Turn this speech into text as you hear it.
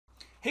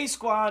Hey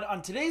squad,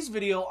 on today's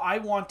video I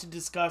want to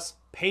discuss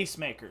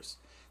pacemakers.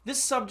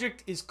 This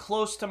subject is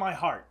close to my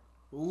heart,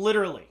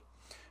 literally.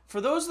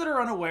 For those that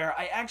are unaware,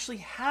 I actually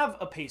have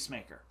a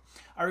pacemaker.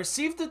 I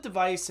received the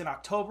device in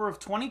October of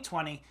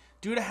 2020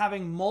 due to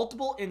having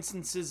multiple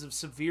instances of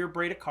severe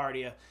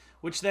bradycardia,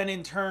 which then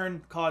in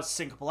turn caused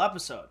syncopal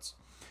episodes.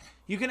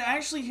 You can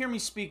actually hear me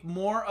speak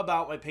more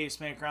about my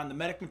pacemaker on the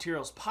Medic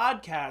Materials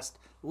podcast.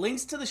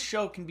 Links to the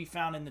show can be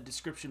found in the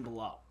description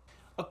below.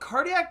 A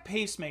cardiac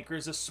pacemaker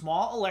is a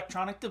small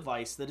electronic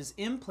device that is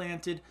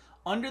implanted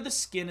under the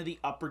skin of the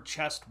upper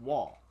chest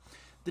wall.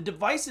 The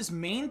device's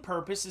main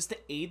purpose is to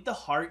aid the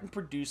heart in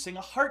producing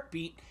a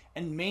heartbeat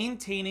and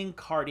maintaining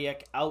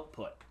cardiac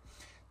output.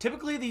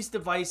 Typically, these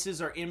devices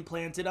are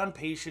implanted on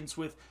patients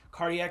with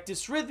cardiac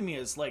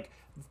dysrhythmias like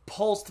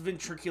pulsed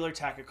ventricular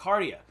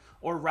tachycardia,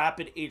 or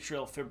rapid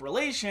atrial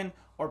fibrillation,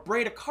 or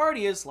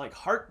bradycardias like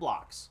heart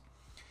blocks.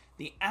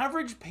 The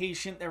average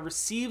patient that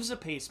receives a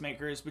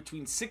pacemaker is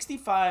between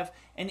 65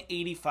 and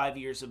 85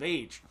 years of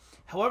age.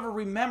 However,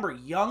 remember,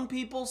 young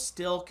people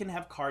still can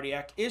have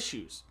cardiac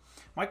issues.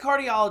 My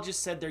cardiologist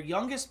said their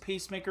youngest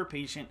pacemaker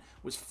patient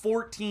was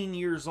 14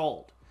 years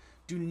old.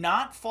 Do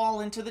not fall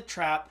into the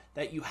trap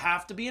that you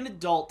have to be an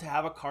adult to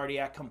have a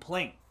cardiac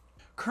complaint.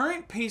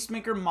 Current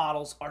pacemaker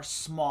models are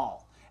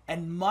small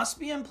and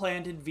must be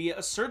implanted via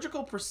a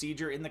surgical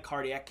procedure in the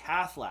cardiac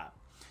cath lab.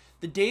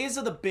 The days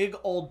of the big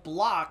old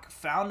block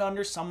found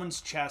under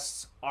someone's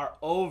chests are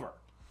over.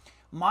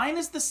 Mine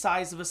is the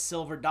size of a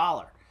silver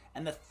dollar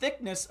and the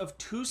thickness of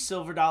 2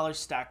 silver dollars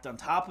stacked on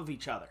top of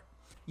each other.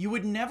 You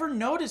would never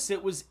notice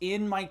it was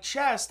in my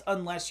chest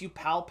unless you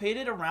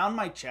palpated around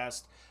my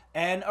chest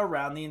and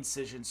around the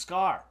incision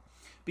scar.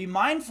 Be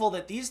mindful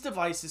that these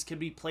devices can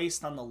be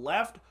placed on the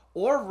left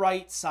or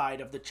right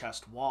side of the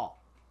chest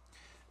wall.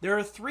 There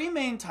are 3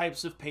 main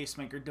types of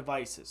pacemaker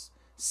devices.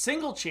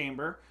 Single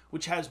chamber,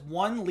 which has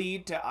one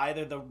lead to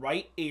either the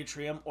right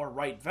atrium or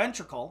right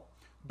ventricle.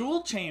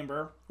 Dual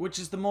chamber, which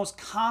is the most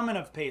common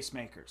of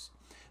pacemakers.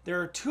 There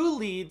are 2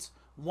 leads,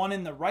 one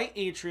in the right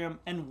atrium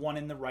and one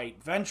in the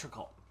right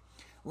ventricle.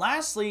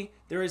 Lastly,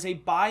 there is a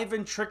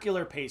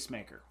biventricular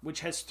pacemaker, which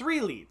has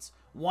 3 leads,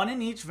 one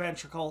in each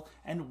ventricle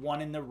and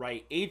one in the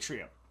right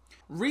atrium.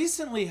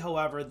 Recently,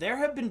 however, there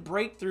have been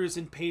breakthroughs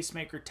in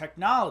pacemaker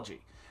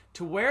technology,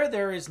 to where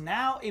there is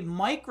now a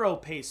micro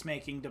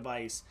pacemaking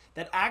device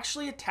that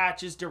actually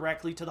attaches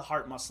directly to the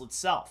heart muscle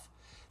itself.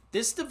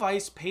 This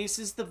device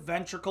paces the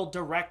ventricle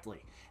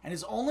directly and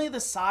is only the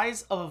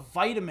size of a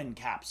vitamin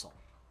capsule.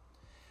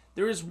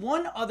 There is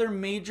one other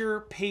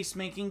major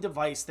pacemaking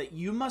device that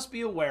you must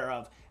be aware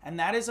of, and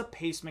that is a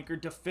pacemaker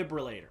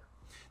defibrillator.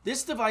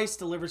 This device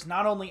delivers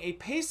not only a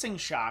pacing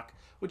shock,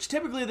 which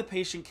typically the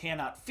patient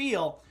cannot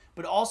feel,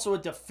 but also a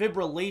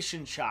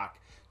defibrillation shock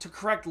to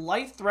correct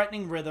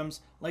life-threatening rhythms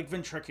like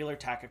ventricular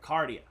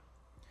tachycardia.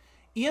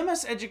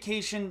 EMS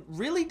education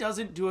really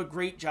doesn't do a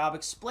great job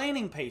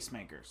explaining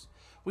pacemakers.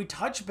 We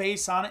touch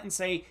base on it and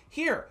say,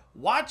 here,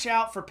 watch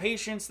out for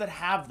patients that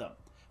have them.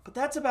 But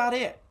that's about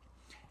it.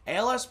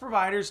 ALS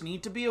providers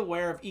need to be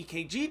aware of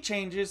EKG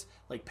changes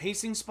like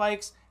pacing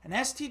spikes and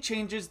ST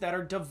changes that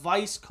are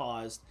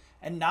device-caused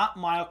and not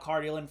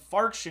myocardial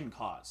infarction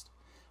caused.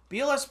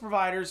 BLS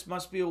providers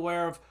must be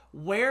aware of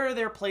where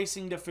they're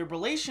placing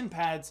defibrillation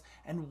pads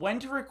and when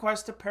to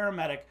request a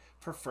paramedic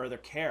for further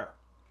care.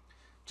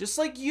 Just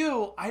like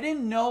you, I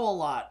didn't know a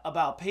lot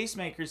about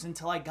pacemakers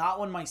until I got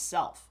one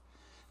myself.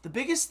 The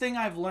biggest thing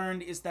I've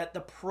learned is that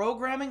the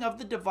programming of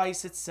the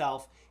device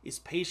itself is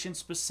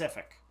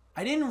patient-specific.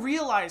 I didn't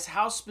realize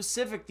how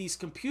specific these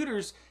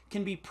computers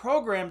can be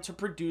programmed to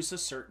produce a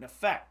certain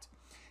effect.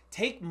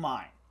 Take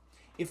mine.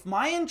 If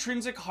my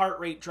intrinsic heart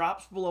rate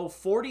drops below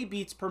 40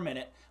 beats per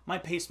minute, my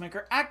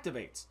pacemaker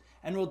activates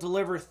and will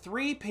deliver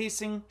 3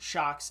 pacing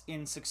shocks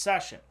in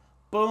succession.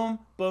 Boom,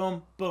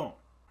 boom, boom.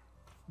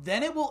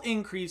 Then it will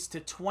increase to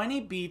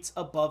 20 beats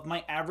above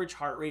my average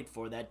heart rate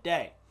for that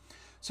day.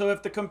 So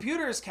if the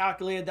computer has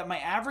calculated that my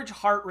average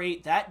heart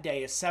rate that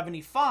day is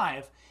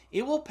 75,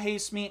 it will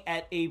pace me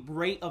at a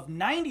rate of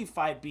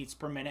 95 beats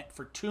per minute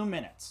for 2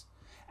 minutes.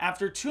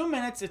 After 2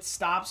 minutes, it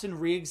stops and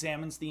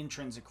re-examines the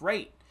intrinsic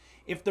rate.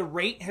 If the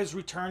rate has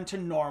returned to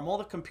normal,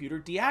 the computer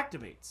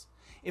deactivates.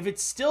 If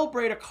it's still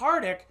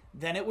bradycardic,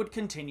 then it would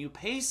continue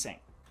pacing.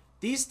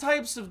 These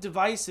types of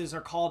devices are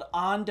called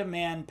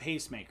on-demand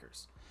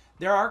pacemakers.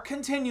 There are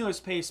continuous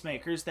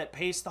pacemakers that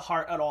pace the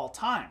heart at all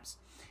times.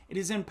 It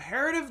is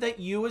imperative that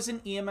you as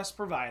an EMS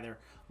provider,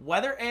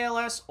 whether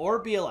ALS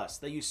or BLS,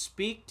 that you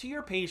speak to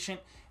your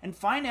patient and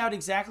find out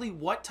exactly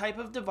what type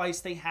of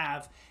device they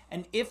have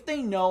and if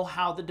they know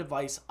how the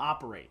device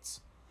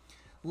operates.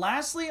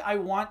 Lastly, I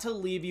want to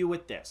leave you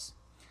with this.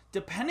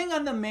 Depending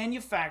on the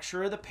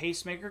manufacturer, the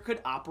pacemaker could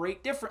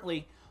operate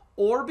differently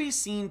or be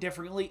seen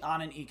differently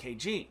on an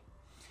EKG.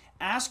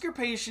 Ask your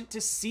patient to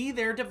see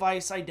their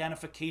device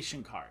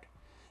identification card.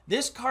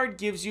 This card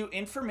gives you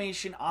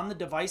information on the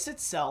device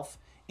itself,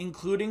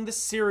 including the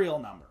serial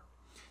number.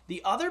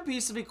 The other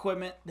piece of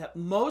equipment that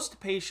most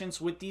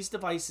patients with these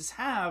devices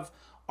have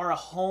are a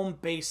home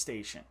base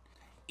station.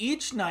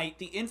 Each night,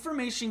 the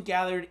information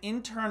gathered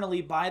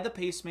internally by the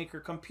pacemaker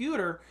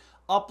computer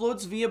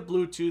uploads via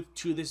Bluetooth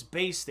to this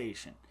base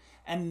station,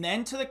 and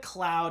then to the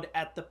cloud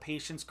at the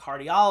patient's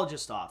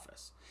cardiologist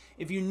office.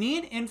 If you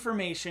need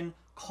information,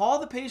 call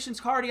the patient's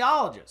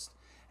cardiologist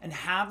and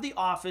have the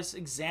office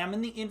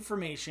examine the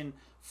information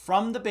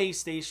from the base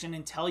station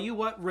and tell you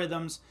what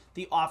rhythms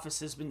the office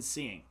has been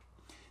seeing.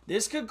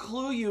 This could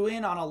clue you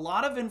in on a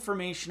lot of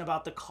information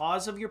about the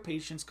cause of your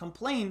patient's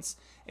complaints,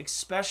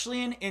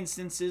 especially in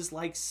instances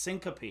like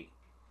syncope.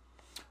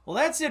 Well,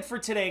 that's it for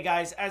today,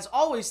 guys. As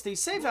always, stay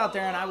safe out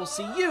there, and I will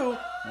see you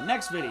in the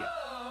next video.